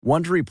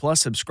Wondery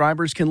Plus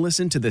subscribers can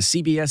listen to the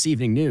CBS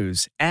Evening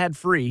News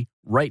ad-free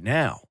right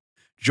now.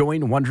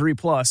 Join Wondery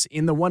Plus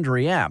in the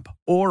Wondery app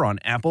or on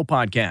Apple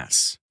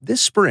Podcasts.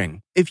 This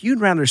spring, if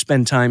you'd rather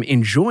spend time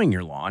enjoying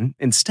your lawn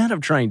instead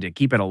of trying to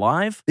keep it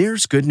alive,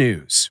 there's good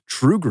news.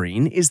 True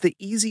Green is the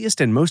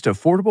easiest and most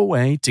affordable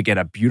way to get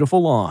a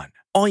beautiful lawn.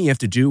 All you have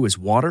to do is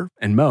water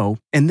and mow,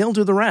 and they'll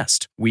do the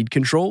rest. Weed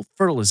control,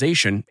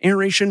 fertilization,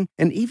 aeration,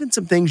 and even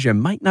some things you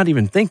might not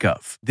even think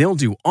of. They'll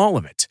do all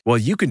of it, while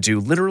you can do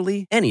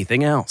literally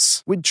anything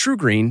else. With True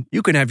Green,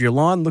 you can have your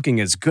lawn looking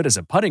as good as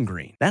a putting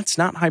green. That's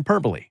not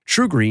hyperbole.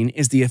 True Green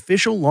is the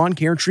official lawn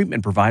care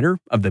treatment provider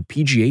of the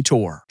PGA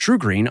Tour. True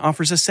Green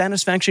offers a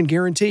satisfaction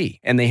guarantee,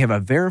 and they have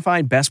a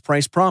verified best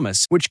price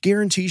promise, which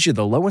guarantees you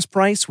the lowest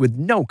price with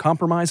no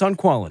compromise on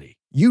quality.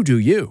 You do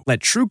you. Let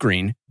True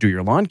Green do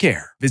your lawn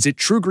care. Visit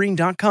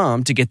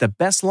truegreen.com to get the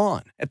best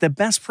lawn at the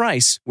best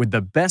price with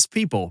the best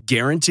people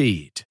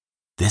guaranteed.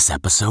 This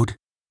episode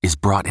is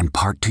brought in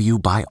part to you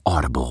by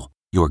Audible,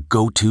 your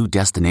go-to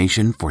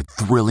destination for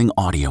thrilling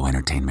audio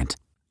entertainment.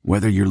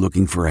 Whether you're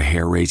looking for a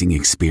hair-raising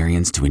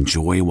experience to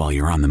enjoy while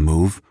you're on the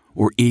move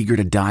or eager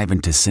to dive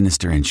into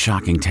sinister and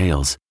shocking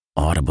tales,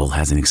 Audible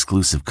has an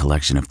exclusive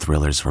collection of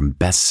thrillers from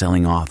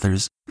best-selling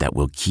authors that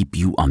will keep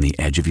you on the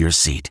edge of your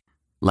seat.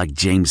 Like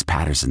James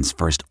Patterson's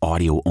first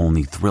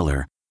audio-only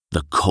thriller,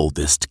 The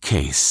Coldest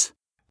Case.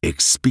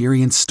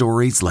 Experience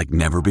stories like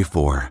never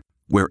before,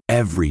 where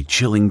every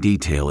chilling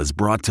detail is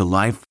brought to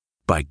life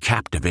by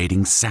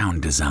captivating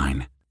sound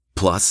design.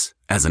 Plus,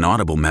 as an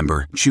Audible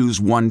member, choose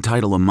one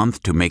title a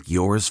month to make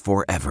yours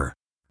forever.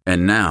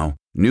 And now,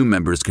 new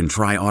members can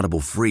try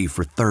Audible free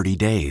for 30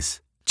 days.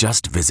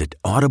 Just visit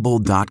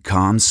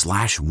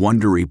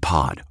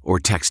audible.com/WonderyPod or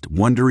text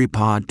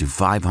WonderyPod to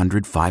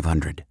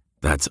 500-500.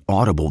 That's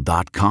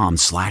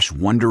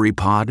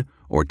audible.com/WonderyPod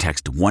or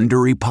text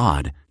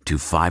WonderyPod to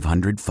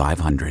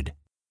 500-500.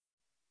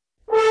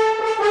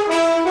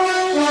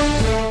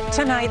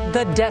 Tonight,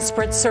 the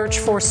desperate search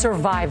for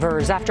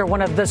survivors after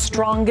one of the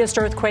strongest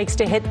earthquakes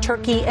to hit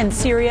Turkey and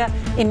Syria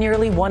in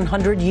nearly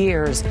 100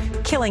 years,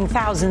 killing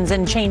thousands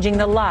and changing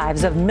the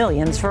lives of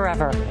millions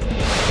forever.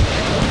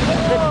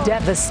 The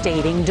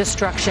devastating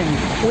destruction,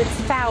 with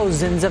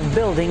thousands of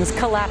buildings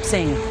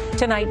collapsing.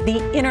 Tonight,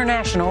 the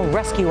international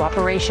rescue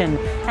operation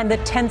and the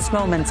tense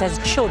moments as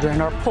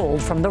children are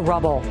pulled from the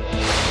rubble.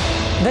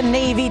 The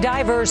Navy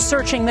divers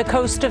searching the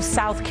coast of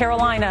South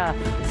Carolina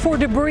for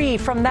debris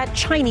from that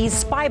Chinese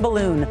spy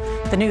balloon.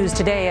 The news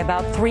today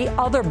about 3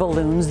 other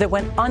balloons that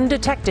went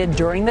undetected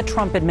during the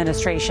Trump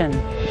administration.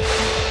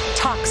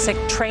 Toxic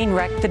train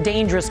wreck, the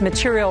dangerous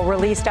material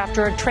released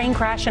after a train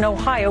crash in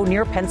Ohio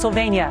near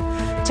Pennsylvania.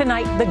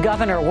 Tonight, the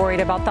governor worried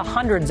about the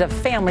hundreds of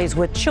families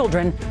with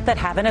children that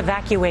haven't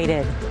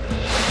evacuated.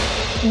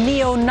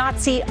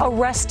 Neo-Nazi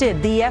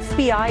arrested. The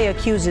FBI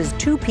accuses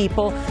 2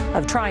 people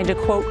of trying to,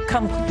 quote,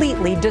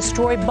 completely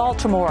destroy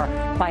Baltimore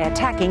by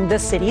attacking the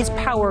city's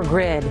power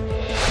grid.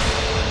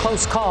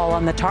 Close call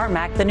on the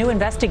tarmac. The new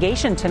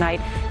investigation tonight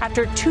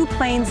after 2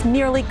 planes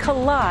nearly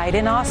collide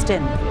in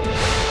Austin.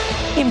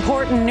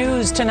 Important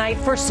news tonight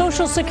for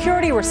Social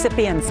Security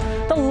recipients,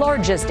 the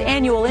largest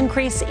annual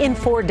increase in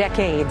 4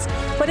 decades.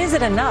 But is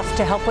it enough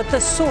to help with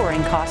the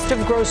soaring cost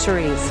of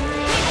groceries?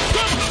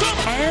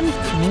 And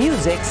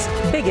music's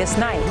biggest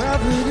night.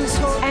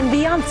 And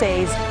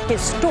Beyoncé's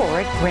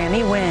historic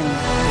Grammy win.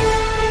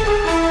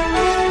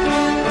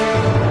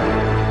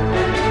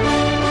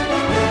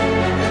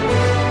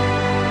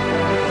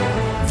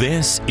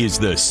 This is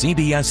the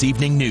CBS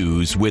Evening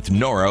News with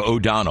Norah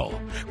O'Donnell,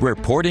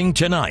 reporting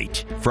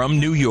tonight from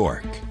New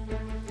York.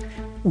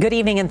 Good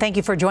evening, and thank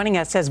you for joining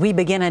us as we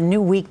begin a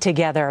new week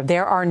together.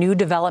 There are new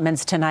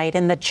developments tonight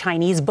in the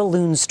Chinese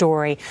balloon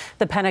story.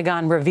 The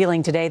Pentagon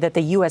revealing today that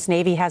the U.S.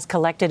 Navy has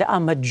collected a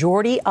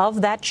majority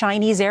of that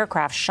Chinese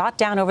aircraft shot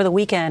down over the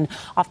weekend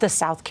off the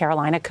South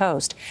Carolina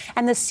coast.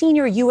 And the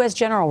senior U.S.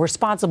 general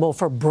responsible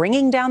for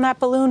bringing down that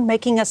balloon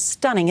making a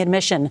stunning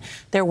admission.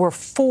 There were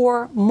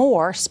 4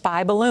 more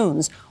spy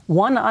balloons,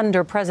 1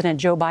 under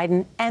President Joe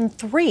Biden and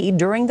 3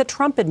 during the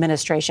Trump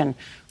administration.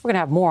 We're going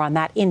to have more on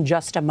that in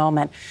just a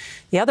moment.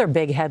 The other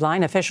big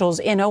headline, officials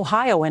in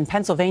Ohio and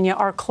Pennsylvania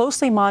are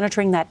closely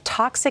monitoring that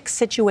toxic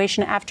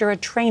situation after a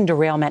train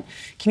derailment.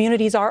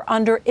 Communities are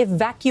under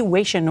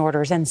evacuation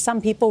orders and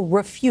some people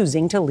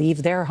refusing to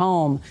leave their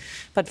home.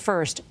 But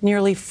first,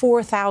 nearly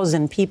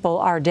 4,000 people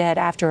are dead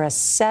after a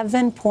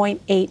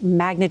 7.8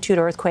 magnitude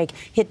earthquake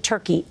hit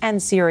Turkey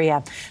and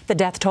Syria. The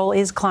death toll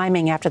is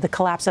climbing after the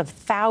collapse of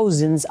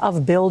thousands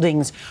of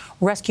buildings.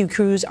 Rescue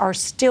crews are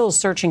still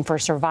searching for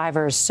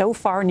survivors. So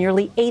far,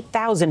 nearly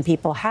 8,000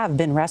 people have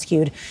been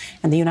rescued,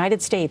 and the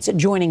United States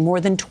joining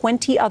more than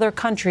 20 other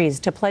countries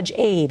to pledge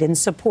aid in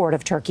support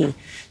of Turkey.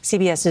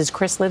 CBS's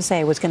Chris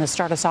Livesay was going to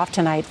start us off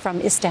tonight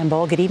from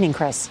Istanbul. Good evening,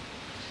 Chris.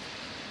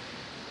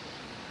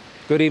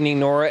 Good evening,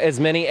 Norah. As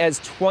many as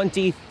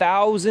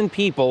 20,000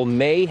 people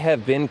may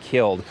have been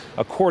killed,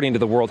 according to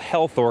the World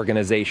Health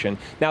Organization.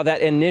 Now,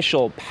 that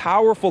initial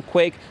powerful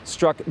quake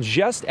struck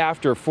just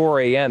after 4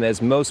 a.m. as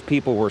most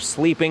people were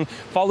sleeping,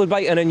 followed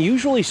by an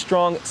unusually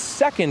strong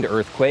second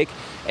earthquake.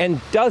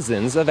 and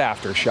dozens of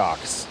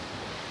aftershocks.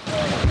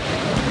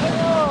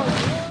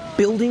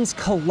 Buildings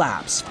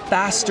collapse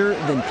faster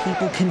than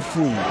people can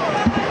flee,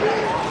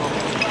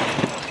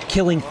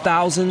 killing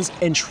thousands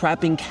and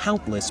trapping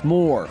countless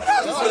more.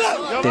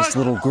 This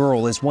little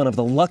girl is one of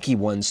the lucky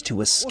ones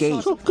to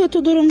escape.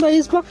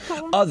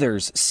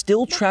 Others,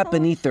 still trapped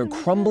beneath their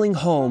crumbling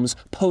homes,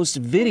 post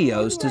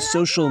videos to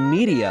social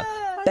media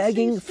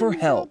begging for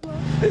help.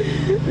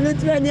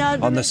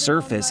 On the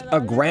surface, a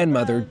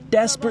grandmother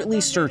desperately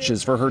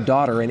searches for her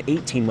daughter and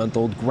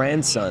 18-month-old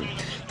grandson.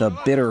 The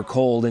bitter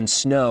cold and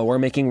snow are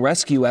making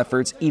rescue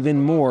efforts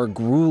even more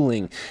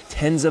grueling.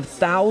 Tens of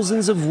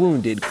thousands of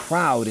wounded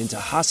crowd into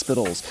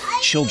hospitals.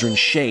 Children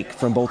shake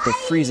from both the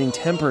freezing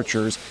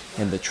temperatures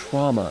and the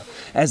trauma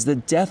as the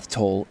death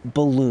toll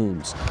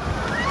balloons.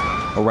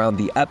 Around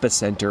the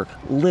epicenter,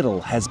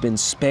 little has been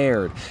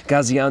spared.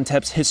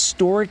 Gaziantep's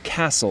historic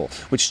castle,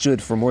 which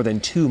stood for more than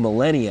 2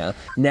 millennia,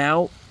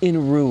 now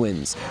in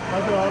ruins.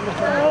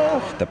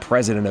 The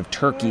president of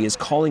Turkey is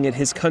calling it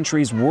his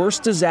country's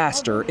worst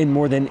disaster in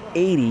more than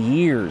 80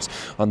 years.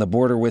 On the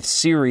border with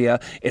Syria,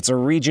 it's a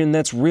region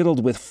that's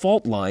riddled with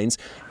fault lines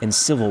and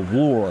civil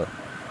war.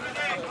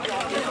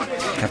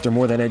 After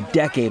more than a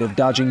decade of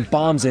dodging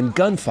bombs and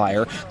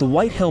gunfire, the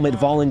White Helmet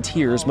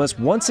volunteers must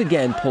once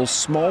again pull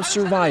small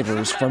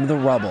survivors from the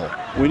rubble.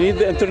 We need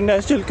the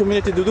international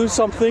community to do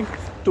something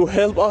to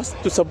help us,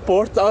 to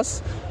support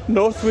us.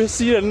 Northwest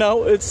Syria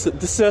now, it's a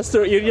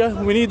disaster area.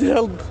 We need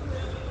help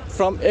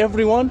from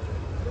everyone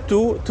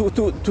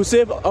to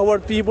save our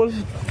people.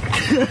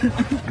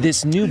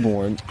 This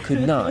newborn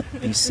could not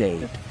be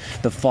saved.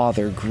 The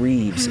father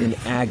grieves in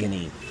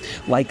agony.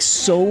 Like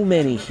so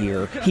many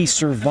here, he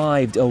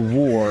survived a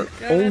war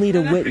only to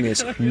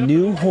witness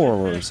new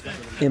horrors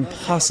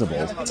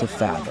impossible to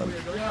fathom.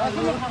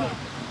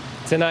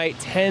 Tonight,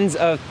 tens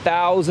of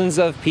thousands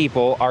of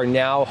people are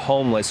now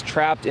homeless,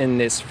 trapped in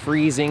this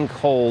freezing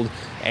cold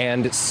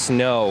and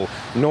snow.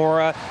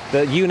 Norah,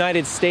 the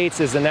United States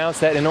has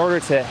announced that in order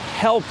to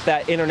help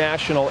that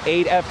international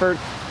aid effort,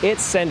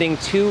 it's sending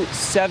 2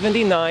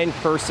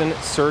 79-person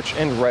search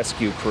and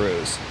rescue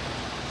crews.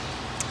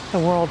 The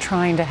world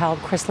trying to help.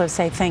 Chris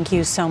Livesay, thank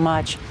you so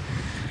much.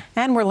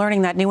 And we're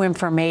learning that new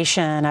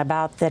information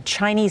about the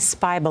Chinese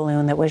spy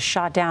balloon that was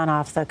shot down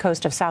off the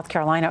coast of South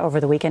Carolina over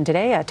the weekend.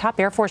 Today, a top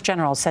Air Force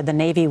general said the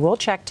Navy will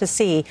check to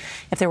see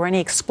if there were any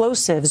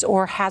explosives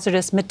or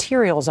hazardous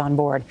materials on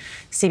board.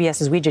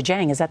 CBS's Weijia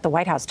Jiang is at the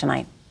White House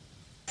tonight.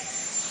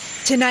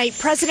 Tonight,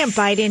 President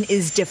Biden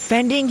is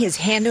defending his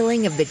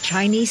handling of the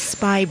Chinese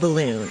spy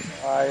balloon.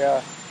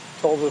 I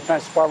told the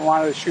Defense Department I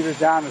wanted to shoot it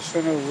down as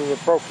soon as it was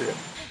appropriate.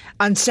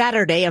 On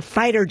Saturday, a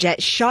fighter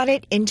jet shot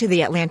it into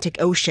the Atlantic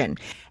Ocean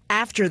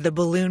after the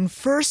balloon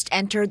first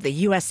entered the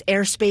U.S.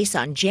 airspace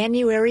on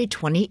January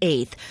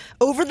 28th.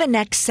 Over the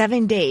next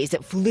 7 days,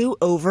 it flew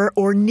over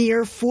or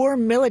near 4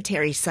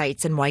 military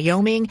sites in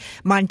Wyoming,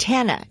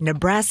 Montana,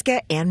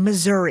 Nebraska, and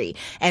Missouri,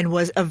 and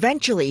was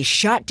eventually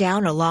shot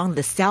down along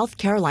the South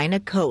Carolina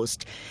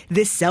coast.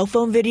 This cell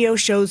phone video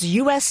shows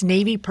U.S.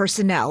 Navy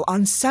personnel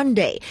on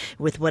Sunday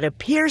with what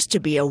appears to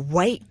be a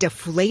white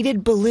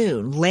deflated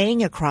balloon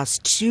laying across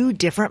 2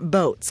 different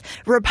boats.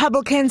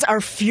 Republicans are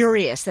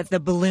furious that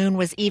the balloon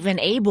was even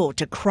able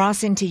to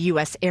cross into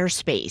U.S.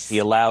 airspace. He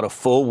allowed a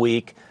full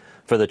week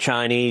for the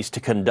Chinese to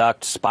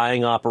conduct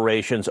spying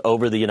operations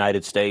over the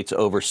United States,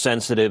 over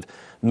sensitive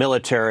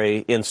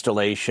military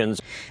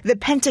installations. The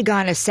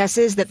Pentagon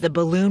assesses that the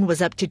balloon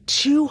was up to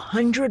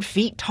 200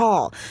 feet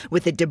tall,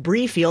 with a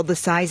debris field the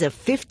size of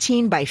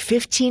 15 by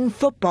 15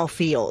 football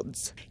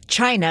fields.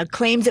 China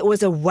claims it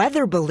was a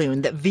weather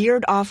balloon that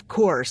veered off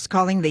course,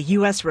 calling the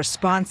U.S.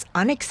 response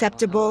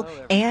unacceptable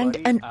and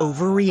an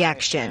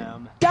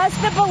overreaction. Does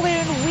the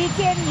balloon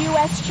weaken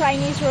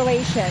U.S.-Chinese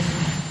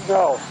relations?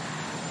 No.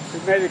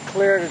 We've made it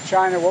clear to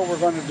China what we're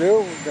going to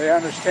do. They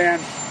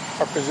understand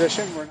our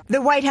position.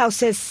 The White House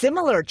says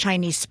similar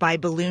Chinese spy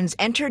balloons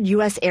entered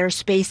U.S.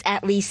 airspace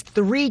at least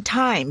 3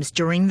 times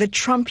during the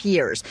Trump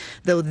years,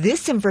 though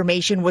this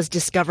information was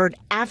discovered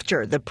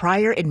after the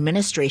prior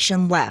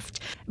administration left.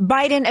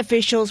 Biden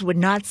officials would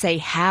not say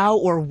how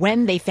or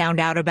when they found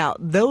out about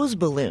those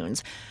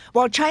balloons.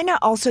 While China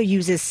also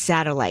uses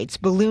satellites,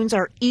 balloons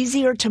are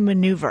easier to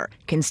maneuver,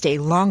 can stay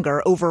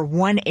longer over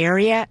one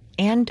area,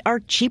 and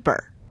are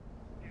cheaper.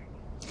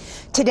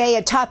 Today,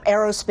 a top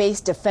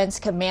aerospace defense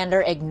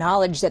commander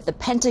acknowledged that the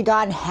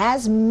Pentagon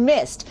has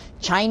missed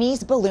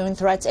Chinese balloon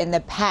threats in the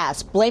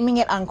past, blaming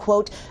it on,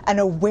 quote, an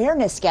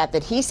awareness gap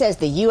that he says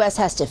the U.S.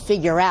 has to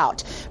figure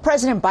out.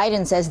 President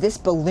Biden says this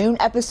balloon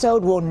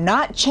episode will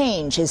not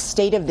change his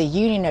State of the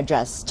Union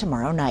address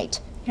tomorrow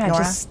night. Yeah, Norah?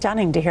 Just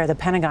stunning to hear the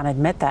Pentagon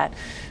admit that.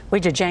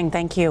 Weijia Jiang,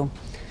 thank you.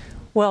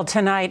 Well,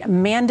 tonight,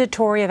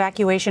 mandatory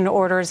evacuation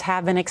orders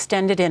have been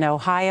extended in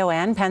Ohio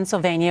and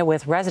Pennsylvania,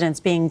 with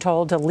residents being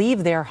told to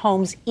leave their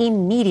homes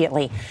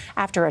immediately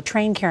after a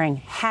train carrying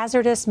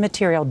hazardous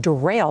material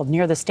derailed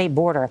near the state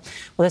border.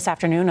 Well, this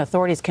afternoon,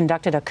 authorities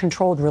conducted a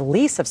controlled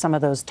release of some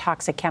of those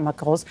toxic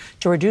chemicals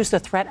to reduce the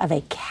threat of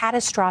a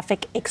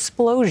catastrophic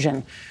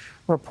explosion.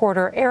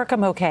 Reporter Erica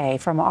Moquet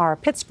from our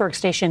Pittsburgh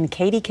station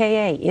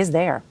KDKA is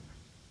there.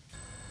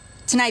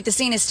 Tonight, the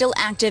scene is still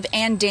active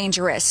and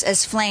dangerous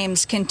as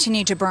flames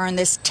continue to burn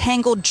this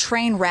tangled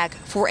train wreck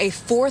for a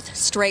fourth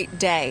straight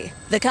day.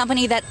 The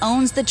company that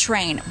owns the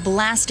train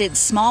blasted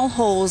small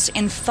holes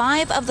in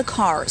 5 of the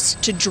cars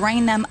to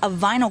drain them of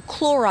vinyl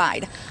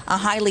chloride, a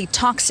highly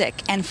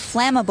toxic and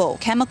flammable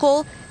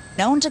chemical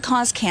known to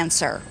cause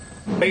cancer.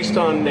 Based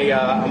on the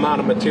amount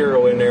of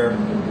material in there,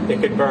 it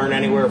could burn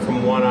anywhere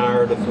from 1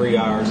 hour to 3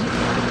 hours.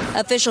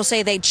 Officials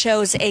say they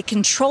chose a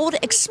controlled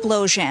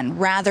explosion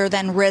rather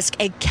than risk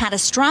a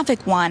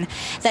catastrophic one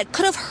that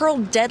could have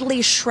hurled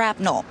deadly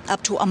shrapnel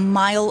up to a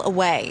mile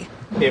away.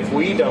 If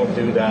we don't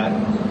do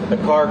that, the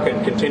car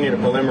could continue to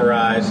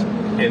polymerize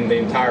and the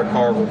entire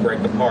car will break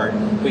apart.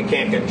 We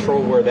can't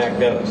control where that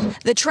goes.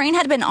 The train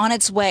had been on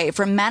its way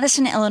from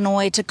Madison,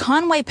 Illinois to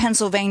Conway,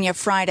 Pennsylvania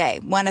Friday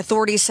when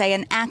authorities say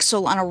an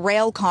axle on a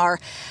rail car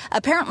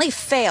apparently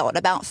failed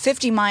about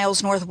 50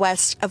 miles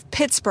northwest of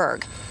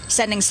Pittsburgh,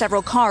 sending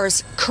several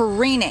cars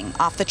careening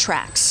off the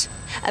tracks.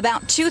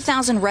 About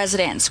 2,000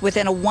 residents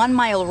within a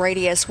 1-mile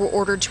radius were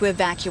ordered to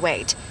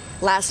evacuate.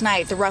 Last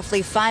night, the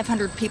roughly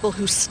 500 people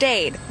who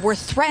stayed were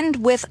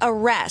threatened with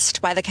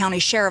arrest by the county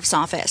sheriff's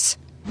office.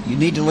 You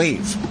need to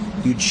leave.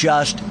 You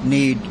just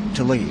need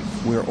to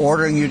leave. We're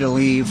ordering you to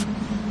leave.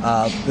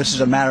 This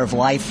is a matter of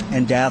life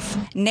and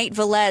death. Nate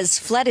Velez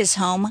fled his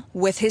home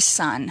with his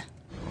son.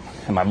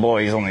 And my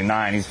boy, he's only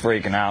 9. He's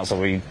freaking out, so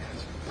we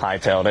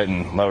hightailed it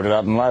and loaded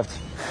up and left.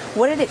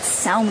 What did it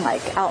sound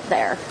like out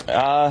there?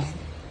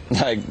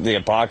 Like the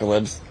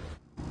apocalypse.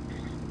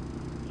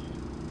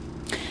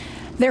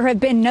 There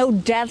have been no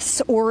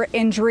deaths or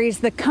injuries.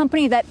 The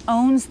company that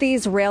owns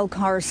these rail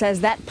cars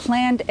says that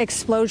planned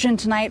explosion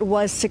tonight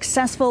was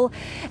successful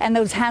and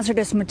those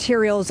hazardous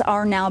materials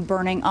are now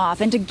burning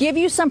off. And to give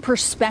you some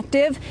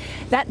perspective,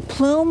 that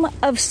plume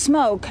of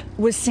smoke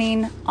was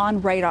seen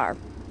on radar.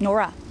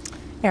 Norah.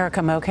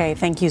 Erica Moquet,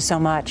 thank you so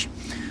much.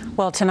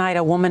 Well, tonight,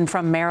 a woman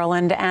from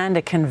Maryland and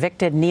a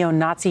convicted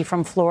neo-Nazi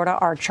from Florida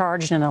are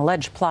charged in an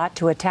alleged plot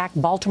to attack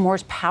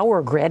Baltimore's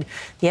power grid.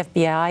 The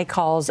FBI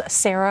calls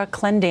Sarah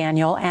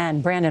Clendaniel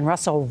and Brandon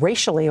Russell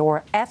racially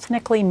or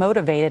ethnically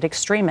motivated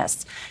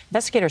extremists.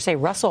 Investigators say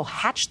Russell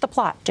hatched the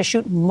plot to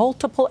shoot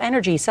multiple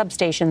energy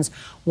substations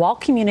while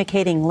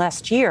communicating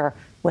last year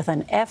with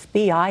an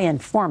FBI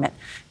informant,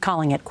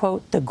 calling it,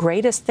 quote, the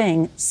greatest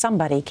thing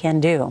somebody can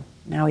do.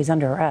 Now he's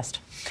under arrest.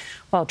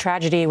 Well,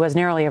 tragedy was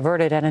narrowly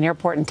averted at an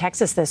airport in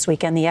Texas this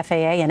weekend. The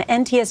FAA and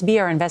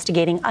NTSB are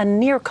investigating a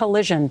near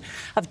collision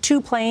of 2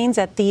 planes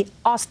at the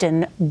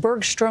Austin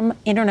Bergstrom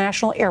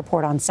International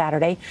Airport on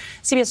Saturday.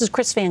 CBS's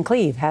Chris Van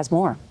Cleve has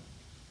more.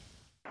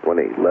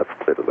 18 left,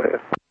 clear to land.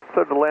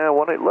 Clear to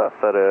land, 18 left,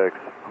 FedEx,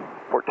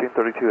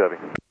 1432 heavy.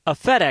 A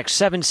FedEx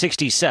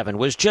 767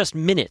 was just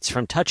minutes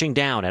from touching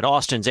down at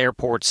Austin's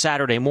airport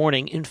Saturday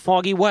morning in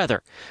foggy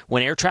weather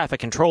when air traffic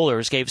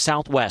controllers gave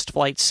Southwest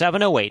Flight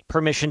 708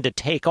 permission to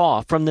take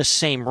off from the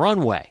same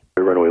runway.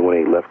 Runway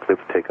 18 left, clear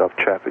for takeoff,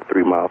 traffic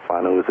 3 mile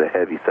final is a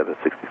heavy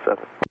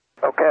 767.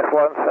 Okay,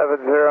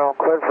 170,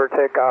 clear for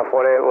takeoff,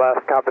 18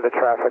 left, copy the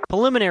traffic.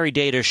 Preliminary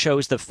data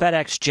shows the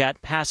FedEx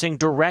jet passing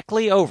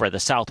directly over the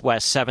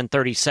Southwest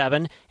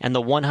 737 and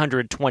the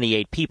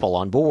 128 people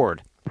on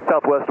board.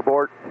 Southwest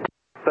aboard.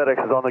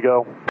 FedEx is on the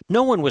go.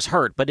 No one was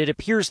hurt, but it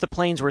appears the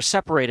planes were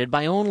separated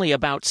by only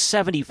about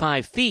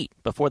 75 feet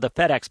before the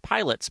FedEx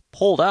pilots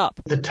pulled up.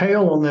 The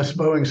tail on this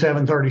Boeing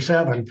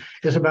 737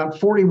 is about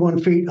 41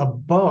 feet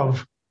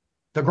above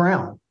the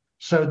ground.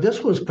 So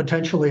this was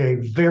potentially a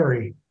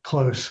very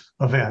close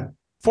event.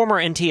 Former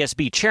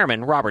NTSB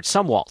chairman Robert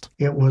Sumwalt.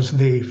 It was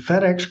the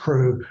FedEx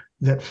crew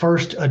that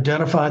first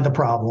identified the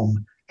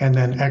problem and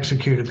then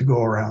executed the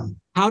go-around.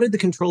 How did the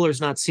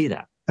controllers not see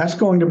that? That's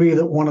going to be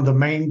one of the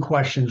main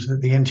questions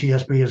that the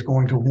NTSB is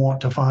going to want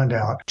to find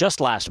out.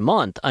 Just last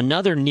month,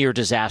 another near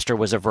disaster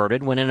was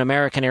averted when an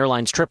American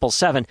Airlines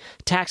 777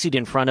 taxied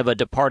in front of a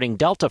departing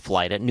Delta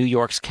flight at New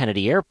York's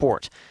Kennedy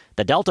Airport.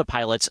 The Delta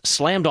pilots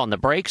slammed on the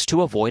brakes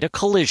to avoid a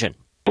collision.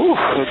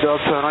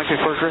 FAA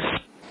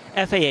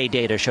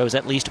data shows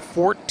at least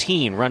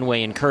 14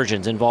 runway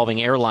incursions involving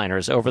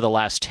airliners over the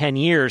last 10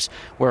 years,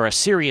 where a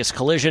serious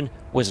collision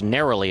was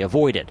narrowly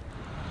avoided.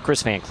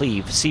 Chris Van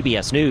Cleve,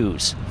 CBS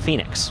News,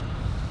 Phoenix.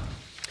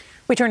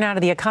 We turn now to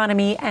the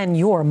economy and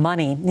your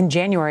money. In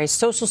January,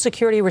 Social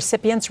Security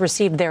recipients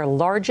received their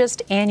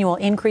largest annual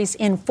increase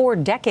in 4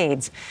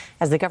 decades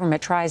as the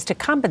government tries to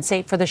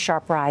compensate for the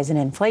sharp rise in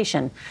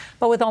inflation.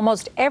 But with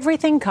almost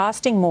everything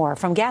costing more,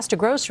 from gas to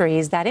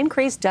groceries, that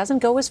increase doesn't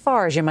go as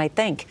far as you might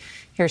think.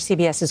 Here's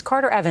CBS's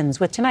Carter Evans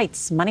with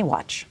tonight's Money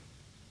Watch.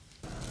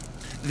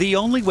 The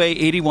only way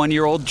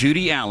 81-year-old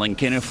Judy Allen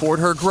can afford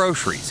her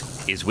groceries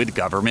is with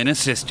government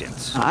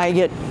assistance. I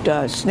get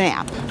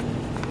SNAP,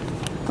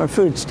 or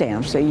food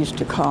stamps, they used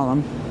to call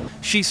them.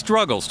 She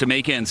struggles to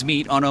make ends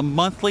meet on a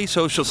monthly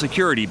Social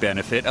Security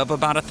benefit of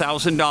about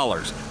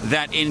 $1,000.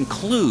 That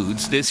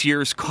includes this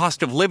year's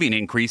cost of living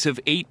increase of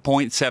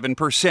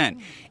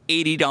 8.7%,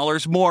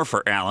 $80 more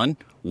for Allen,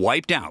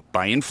 wiped out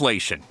by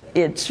inflation.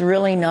 It's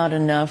really not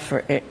enough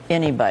for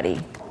anybody.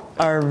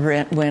 Our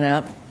rent went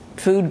up,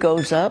 food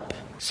goes up,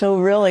 so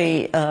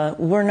really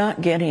we're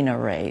not getting a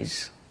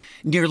raise.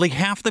 Nearly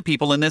half the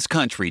people in this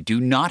country do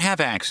not have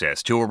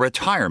access to a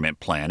retirement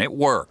plan at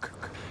work.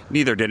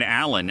 Neither did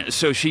Alan,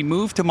 so she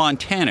moved to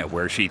Montana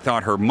where she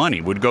thought her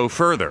money would go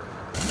further.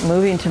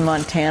 Moving to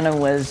Montana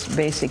was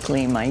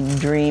basically my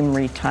dream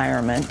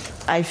retirement.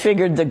 I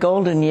figured the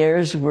golden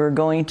years were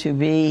going to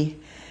be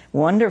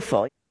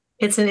wonderful.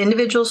 It's an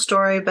individual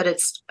story, but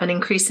it's an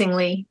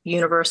increasingly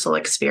universal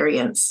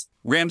experience.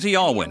 Ramsey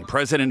Alwyn,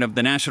 president of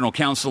the National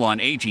Council on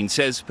Aging,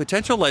 says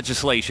potential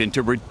legislation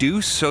to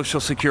reduce Social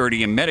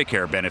Security and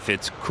Medicare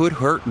benefits could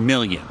hurt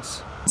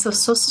millions. So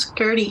Social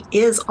Security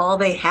is all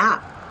they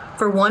have.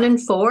 For 1 in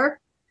 4,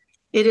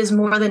 it is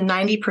more than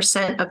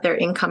 90% of their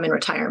income in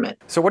retirement.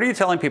 So what are you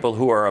telling people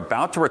who are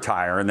about to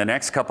retire in the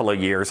next couple of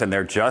years and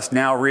they're just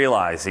now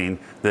realizing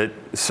that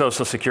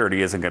Social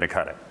Security isn't going to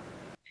cut it?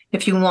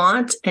 If you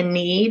want and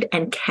need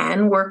and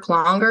can work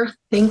longer,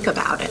 think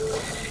about it.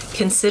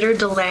 Consider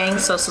delaying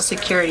Social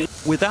Security.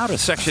 Without a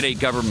Section 8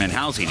 government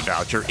housing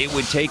voucher, it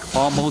would take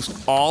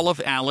almost all of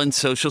Alan's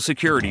Social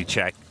Security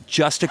check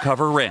just to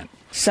cover rent.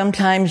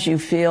 Sometimes you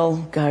feel,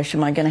 gosh,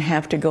 am I going to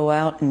have to go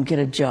out and get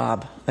a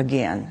job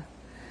again?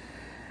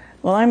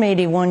 Well, I'm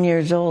 81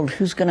 years old.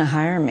 Who's going to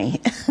hire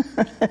me?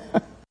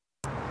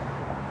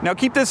 Now,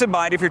 keep this in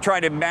mind if you're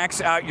trying to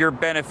max out your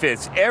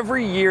benefits.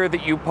 Every year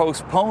that you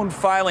postpone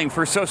filing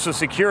for Social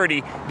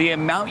Security, the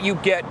amount you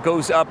get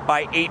goes up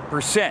by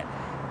 8%.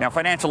 Now,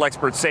 financial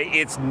experts say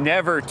it's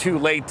never too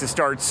late to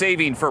start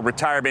saving for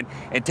retirement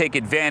and take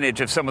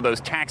advantage of some of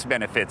those tax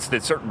benefits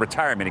that certain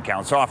retirement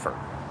accounts offer.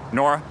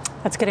 Norah?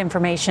 That's good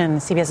information.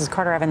 CBS's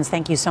Carter Evans,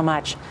 thank you so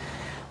much.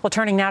 Well,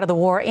 turning now to the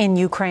war in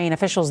Ukraine,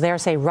 officials there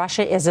say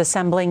Russia is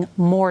assembling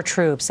more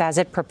troops as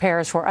it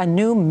prepares for a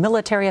new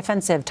military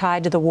offensive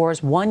tied to the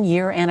war's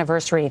one-year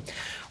anniversary.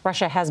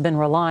 Russia has been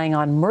relying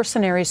on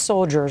mercenary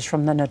soldiers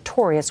from the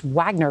notorious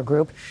Wagner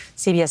Group.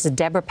 CBS's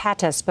Deborah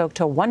Patta spoke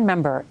to one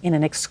member in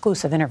an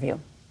exclusive interview.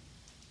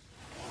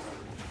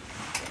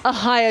 A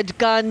hired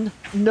gun,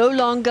 no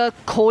longer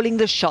calling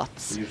the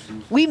shots.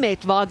 We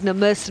met Wagner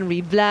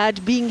mercenary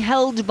Vlad being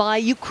held by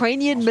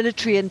Ukrainian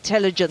military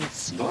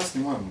intelligence.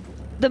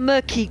 The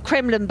murky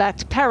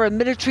Kremlin-backed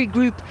paramilitary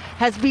group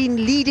has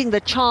been leading the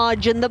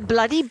charge in the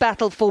bloody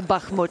battle for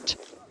Bakhmut,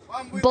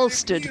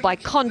 bolstered by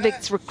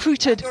convicts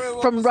recruited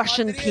from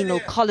Russian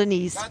penal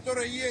colonies.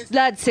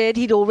 Vlad said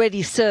he'd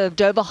already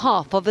served over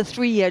half of a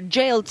 3-year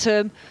jail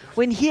term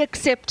when he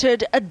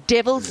accepted a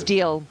devil's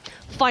deal,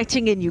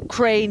 fighting in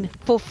Ukraine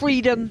for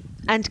freedom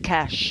and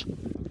cash.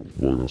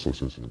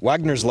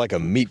 Wagner's like a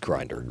meat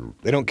grinder.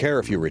 They don't care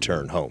if you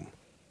return home.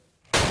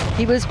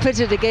 He was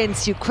pitted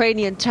against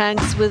Ukrainian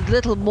tanks with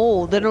little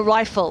more than a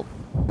rifle.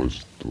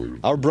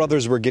 Our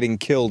brothers were getting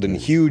killed in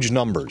huge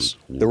numbers.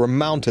 There were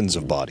mountains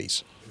of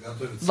bodies.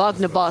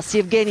 Wagner boss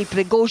Yevgeny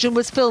Prigozhin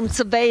was filmed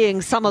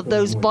surveying some of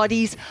those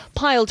bodies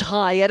piled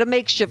high at a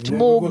makeshift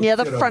morgue near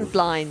the front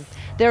line.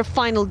 Their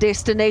final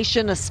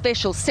destination, a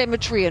special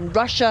cemetery in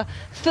Russia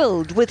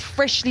filled with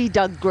freshly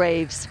dug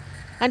graves.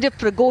 And if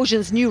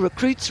Prigozhin's new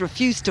recruits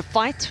refuse to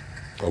fight,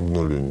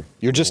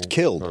 you're just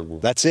killed.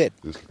 That's it.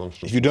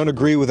 If you don't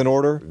agree with an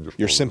order,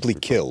 you're simply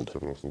killed.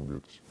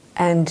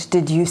 And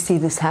did you see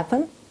this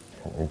happen?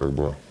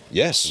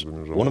 Yes.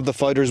 One of the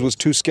fighters was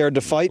too scared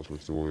to fight.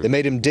 They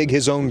made him dig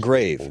his own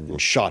grave and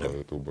shot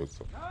him.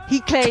 He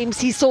claims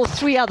he saw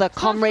 3 other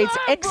comrades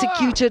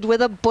executed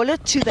with a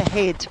bullet to the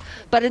head,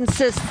 but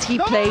insists he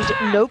played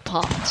no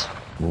part.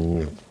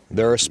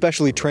 There are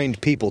specially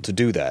trained people to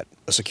do that,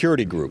 a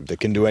security group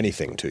that can do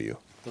anything to you.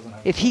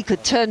 If he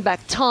could turn back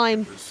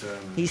time,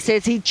 he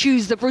says he'd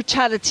choose the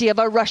brutality of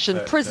a Russian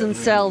prison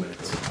cell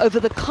over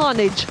the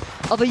carnage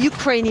of a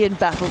Ukrainian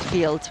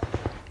battlefield.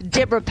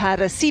 Deborah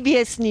Patta,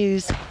 CBS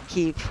News,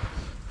 Kyiv.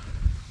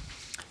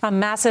 A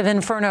massive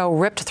inferno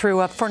ripped through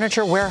a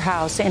furniture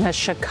warehouse in a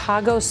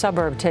Chicago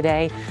suburb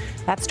today.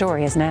 That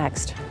story is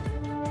next.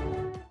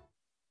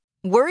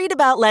 Worried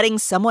about letting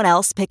someone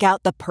else pick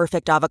out the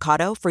perfect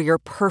avocado for your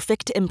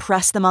perfect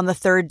impress them on the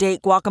third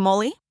date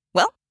guacamole?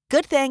 Well,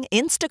 good thing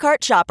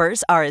Instacart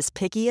shoppers are as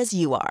picky as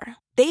you are.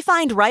 They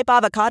find ripe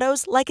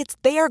avocados like it's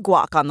their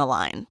guac on the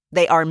line.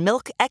 They are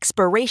milk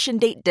expiration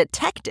date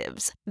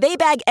detectives. They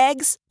bag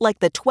eggs like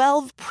the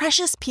 12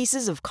 precious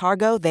pieces of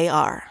cargo they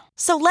are.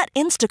 So let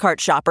Instacart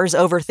shoppers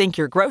overthink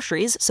your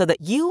groceries so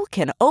that you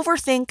can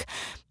overthink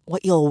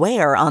what you'll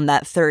wear on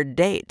that third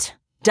date.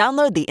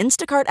 Download the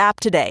Instacart app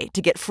today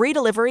to get free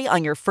delivery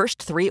on your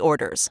first 3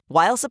 orders,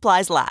 while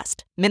supplies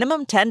last.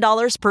 Minimum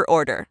 $10 per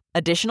order.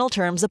 Additional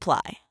terms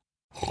apply.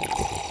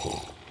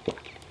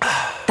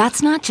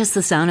 That's not just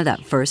the sound of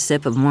that first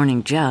sip of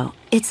Morning Joe.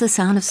 It's the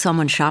sound of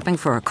someone shopping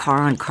for a car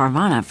on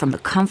Carvana from the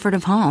comfort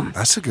of home.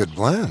 That's a good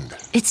blend.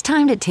 It's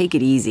time to take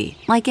it easy,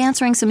 like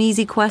answering some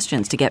easy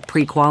questions to get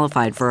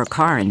pre-qualified for a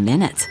car in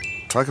minutes.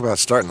 Talk about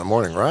starting the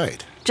morning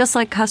right. Just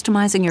like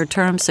customizing your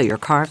terms so your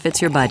car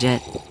fits your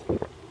budget.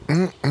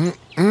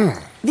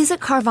 Visit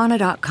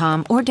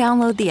Carvana.com or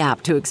download the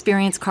app to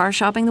experience car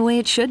shopping the way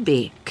it should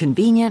be.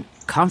 Convenient,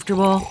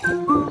 comfortable.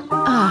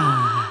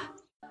 Ah.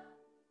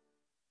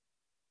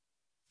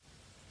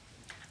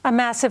 A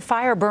massive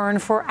fire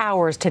burned for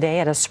hours today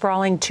at a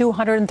sprawling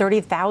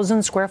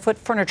 230,000 square foot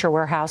furniture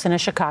warehouse in a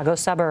Chicago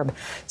suburb.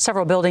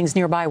 Several buildings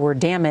nearby were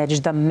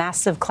damaged. The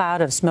massive cloud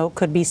of smoke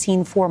could be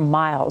seen for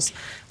miles.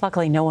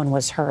 Luckily, no one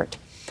was hurt.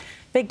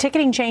 Big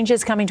ticketing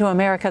changes coming to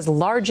America's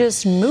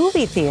largest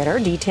movie theater.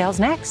 Details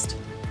next.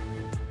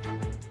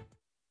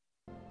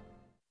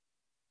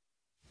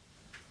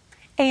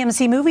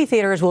 AMC movie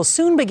theaters will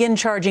soon begin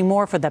charging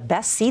more for the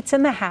best seats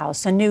in the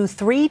house. A new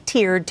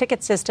 3-tiered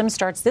ticket system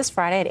starts this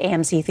Friday at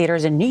AMC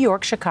theaters in New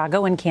York,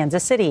 Chicago, and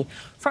Kansas City.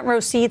 Front row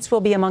seats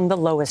will be among the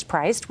lowest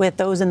priced, with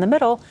those in the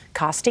middle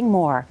costing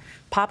more.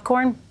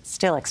 Popcorn,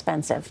 still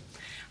expensive.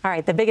 All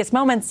right, the biggest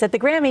moments at the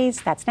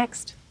Grammys. That's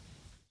next.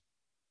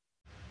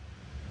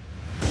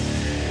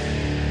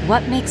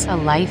 What makes a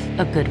life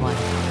a good one?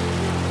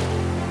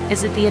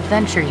 Is it the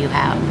adventure you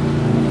have?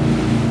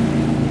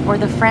 Or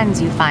the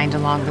friends you find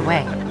along the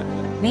way?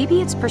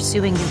 Maybe it's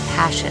pursuing your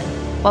passion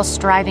while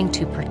striving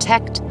to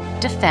protect,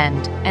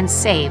 defend, and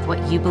save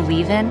what you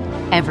believe in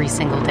every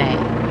single day.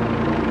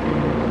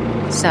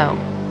 So,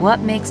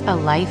 what makes a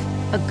life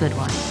a good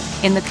one?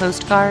 In the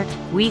Coast Guard,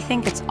 we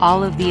think it's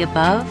all of the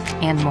above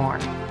and more,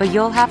 but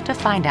you'll have to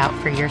find out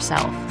for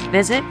yourself.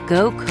 Visit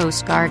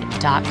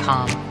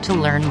gocoastguard.com to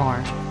learn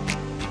more.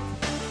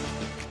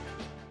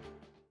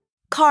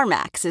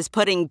 CarMax is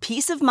putting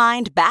peace of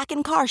mind back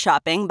in car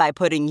shopping by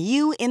putting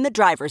you in the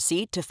driver's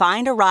seat to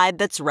find a ride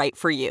that's right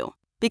for you.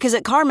 Because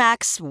at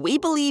CarMax, we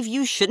believe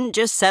you shouldn't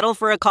just settle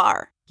for a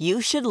car. You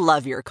should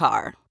love your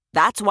car.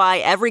 That's why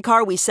every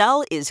car we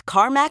sell is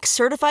CarMax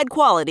certified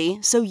quality,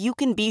 so you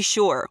can be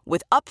sure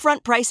with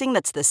upfront pricing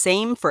that's the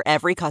same for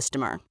every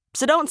customer.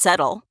 So don't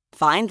settle.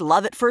 Find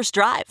love at first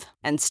drive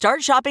and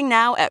start shopping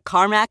now at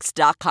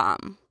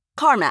CarMax.com.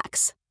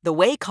 CarMax, the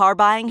way car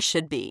buying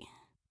should be.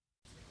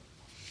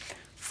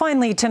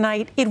 Finally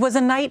tonight, it was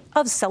a night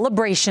of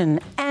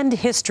celebration and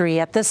history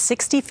at the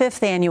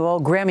 65th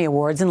Annual Grammy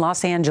Awards in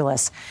Los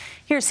Angeles.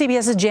 Here's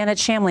CBS's Janet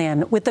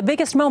Shamlian with the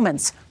biggest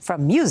moments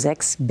from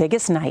music's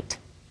biggest night.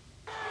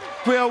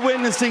 We are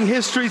witnessing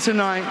history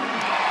tonight.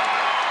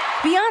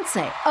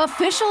 Beyonce,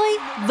 officially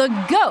the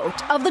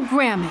GOAT of the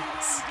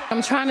Grammys.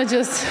 I'm trying to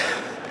just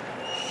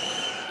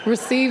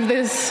receive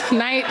this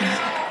night.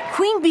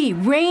 Queen Bee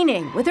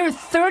reigning with her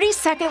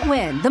 32nd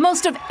win, the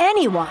most of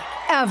anyone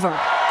ever.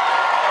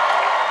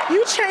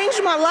 You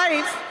changed my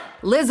life.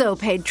 Lizzo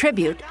paid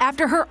tribute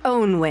after her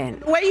own win.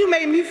 The way you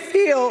made me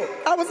feel,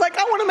 I was like,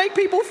 I want to make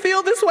people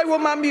feel this way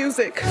with my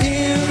music.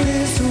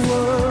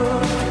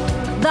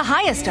 The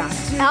highest honor,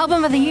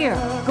 Album of the Year,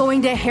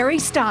 going to Harry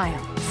Styles.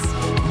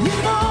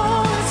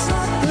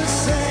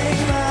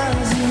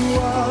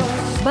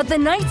 But the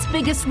night's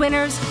biggest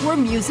winners were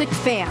music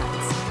fans.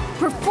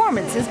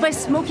 Performances by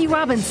Smokey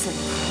Robinson.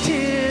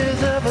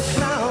 Tears of a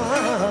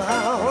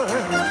flower,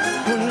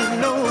 when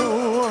no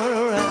one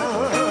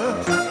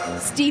around.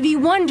 Stevie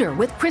Wonder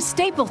with Chris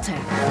Stapleton.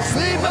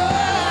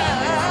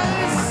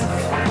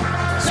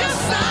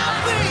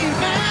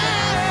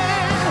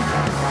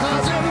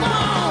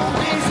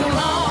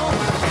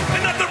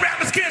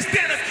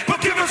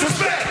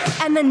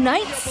 And the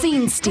night's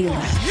scene stealer.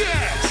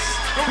 Yes!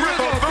 The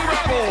rebel,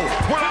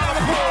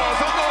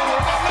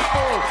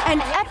 An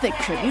epic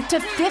tribute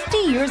to 50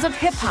 years of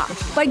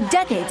hip-hop by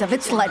decades of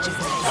its legends.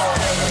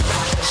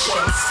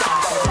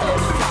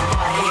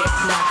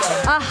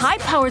 A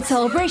high-powered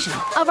celebration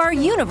of our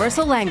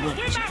universal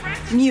language,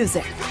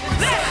 music.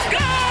 Let's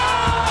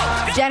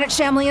go! Janet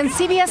Shamlian,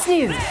 CBS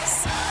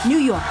News, New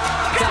York.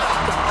 Go.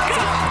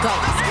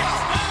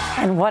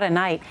 And what a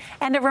night.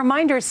 And a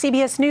reminder,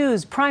 CBS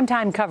News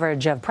primetime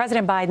coverage of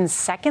President Biden's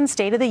second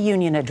State of the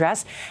Union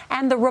address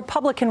and the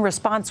Republican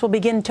response will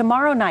begin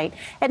tomorrow night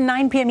at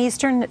 9 p.m.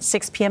 Eastern,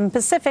 6 p.m.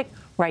 Pacific,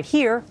 right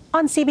here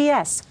on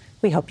CBS.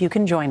 We hope you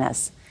can join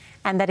us.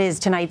 And that is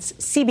tonight's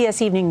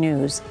CBS Evening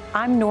News.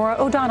 I'm Norah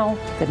O'Donnell.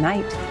 Good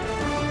night.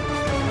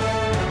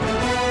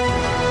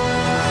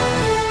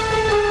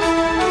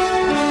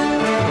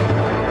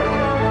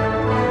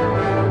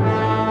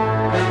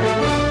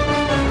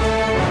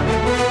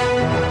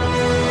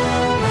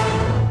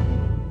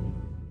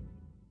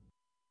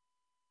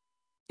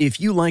 If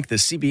you like the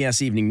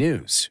CBS Evening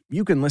News,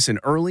 you can listen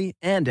early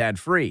and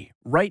ad-free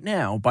right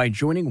now by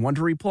joining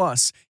Wondery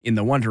Plus in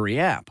the Wondery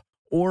app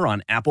or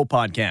on Apple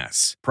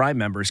Podcasts. Prime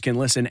members can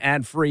listen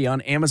ad-free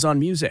on Amazon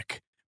Music.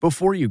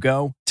 Before you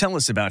go, tell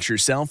us about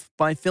yourself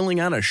by filling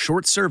out a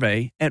short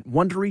survey at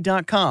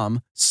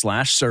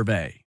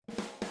Wondery.com/survey.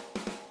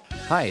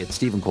 Hi, it's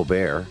Stephen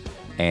Colbert,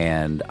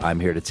 and I'm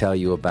here to tell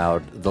you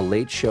about The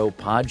Late Show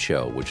Pod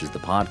Show, which is the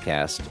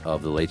podcast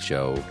of The Late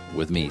Show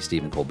with me,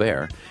 Stephen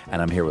Colbert,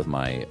 and I'm here with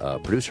my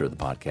producer of the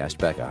podcast,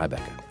 Becca. Hi,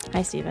 Becca.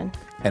 Hi, Stephen.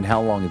 And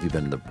how long have you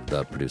been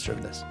the producer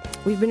of this?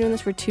 We've been doing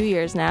this for 2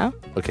 years now.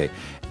 Okay,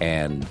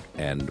 and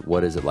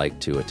what is it like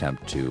to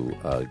attempt to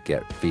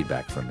get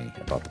feedback from me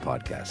about the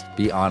podcast?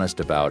 Be honest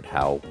about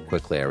how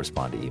quickly I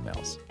respond to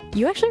emails.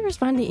 You actually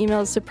respond to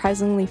emails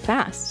surprisingly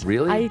fast.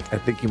 Really? I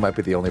think you might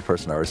be the only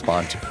person I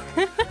respond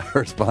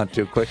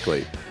to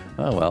quickly.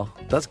 Oh, well,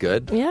 that's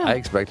good. Yeah. I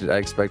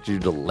expected you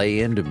to lay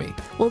into me.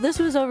 Well, this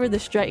was over the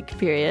strike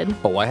period.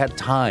 Oh, I had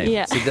time.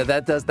 Yeah. See,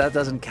 that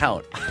doesn't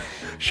count.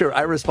 Sure,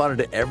 I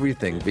responded to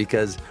everything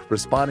because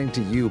responding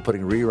to you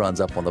putting reruns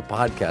up on the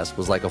podcast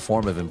was like a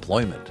form of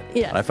employment.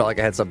 Yeah. And I felt like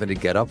I had something to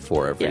get up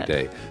for every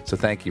day. So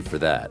thank you for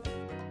that.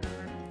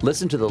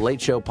 Listen to The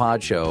Late Show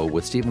Pod Show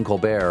with Stephen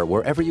Colbert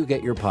wherever you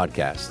get your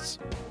podcasts.